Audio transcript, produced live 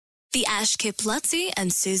The Ash Kip Lutzi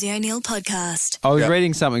and Susie O'Neill podcast. I was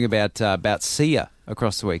reading something about Sia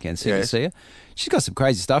across the weekend. Sia. She's got some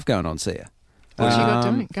crazy stuff going on, Sia. What's she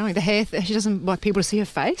got going? The hair, she doesn't like people to see her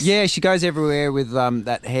face? Yeah, she goes everywhere with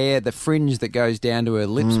that hair, the fringe that goes down to her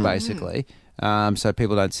lips, basically, so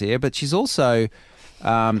people don't see her. But she's also,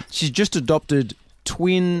 she's just adopted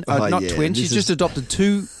twins. She's just adopted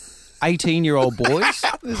two 18-year-old boys. This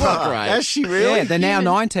is great. Has she really? Yeah, they're now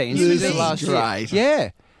 19. This is last great. Year. Yeah.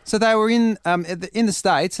 So they were in the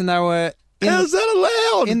States and they were... How's that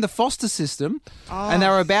allowed? In the foster system, and they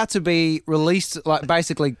were about to be released, like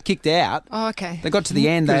basically kicked out. Oh, okay. They got to the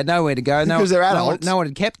end, they had nowhere to go. Because they're adults. No one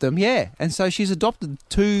had kept them, yeah. And so she's adopted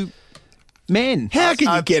two men. How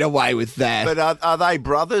can you get away with that? But are they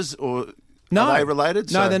brothers or No. are they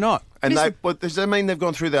related? No, they're not. And does that mean they've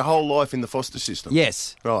gone through their whole life in the foster system?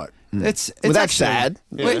 Yes. Right. It's Well, that's actually- sad.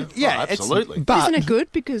 Well, yeah, Oh, absolutely. But Isn't it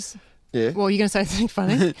good because... Yeah. Well, you're going to say something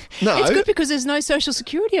funny. No. It's good because there's no social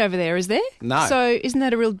security over there, is there? No. So isn't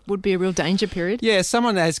that would be a real danger period? Yeah,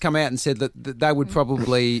 someone has come out and said that they would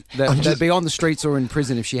probably they'd be on the streets or in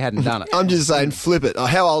prison if she hadn't done it. I'm just saying, flip it.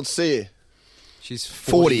 How old's Sia? She's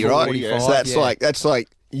 40, right? 45, So that's yeah. like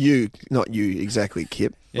you, not you exactly,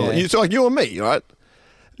 Kip. Yeah. It's like you and me, right?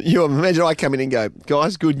 You imagine I come in and go,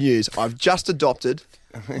 guys, good news. I've just adopted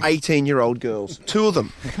 18-year-old girls. Two of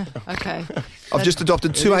them. Okay. I've just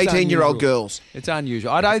adopted two It is 18-year-old unusual. girls. It's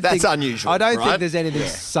unusual. That's unusual, I don't right? think there's anything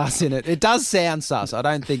sus in it. It does sound sus. I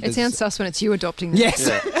don't think It sounds sus when it's you adopting them. Yes.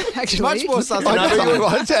 Actually. Much more sus. I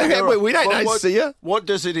than know, we don't know Sia. What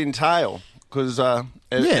does it entail? Because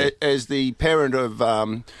Yeah. as the parent of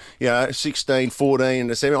 16, 14,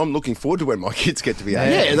 and 17, I'm looking forward to when my kids get to be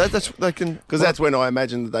 18. Yeah, that's they can Because that's when I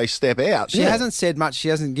imagine that they step out. She hasn't said much. She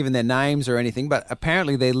hasn't given their names or anything, but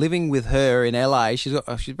apparently they're living with her in LA. She's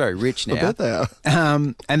very rich now. I bet they are.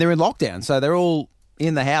 And they're in lockdown, so they're all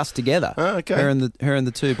in the house together. Oh, okay. Her and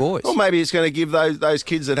the two boys. Or maybe it's going to give those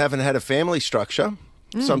kids that haven't had a family structure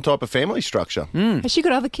some type of family structure. Has she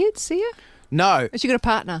got other kids, Sia? No, Has she got a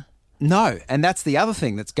partner? no, and that's the other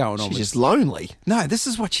thing that's going on. She's with just lonely. No, this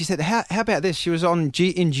is what she said. How about this? She was on in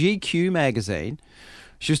GQ magazine.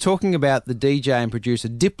 She was talking about the DJ and producer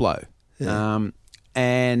Diplo,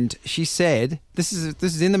 and she said, "This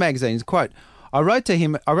is in the magazine." It's a quote. I wrote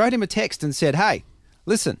him a text and said, "Hey,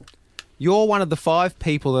 listen, you're one of the 5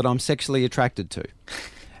 people that I'm sexually attracted to,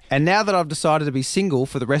 and now that I've decided to be single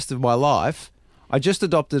for the rest of my life, I just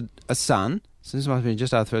adopted a son. So this must have been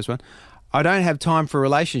just after the first one. I don't have time for a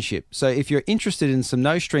relationship. So if you're interested in some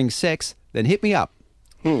no-string sex, then hit me up."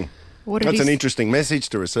 What did That's he an interesting message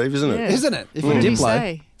to receive, isn't it? Yeah. Isn't it? If What did he Diplo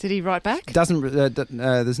say? Did he write back? doesn't,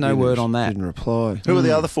 there's no word on that. Didn't reply. Who are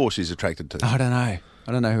the other 4 she's attracted to? I don't know.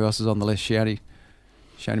 I don't know who else is on the list. She only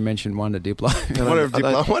mentioned one to Diplo. I wonder if I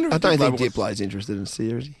Diplo don't think was- Diplo's interested in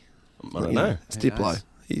Sia, is he? I don't know. It's Diplo.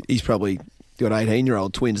 He's probably got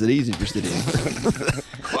 18-year-old twins that he's interested in.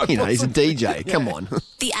 He's a DJ. Come on.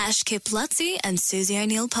 The Ash Kip Lutzi and Susie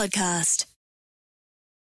O'Neill podcast.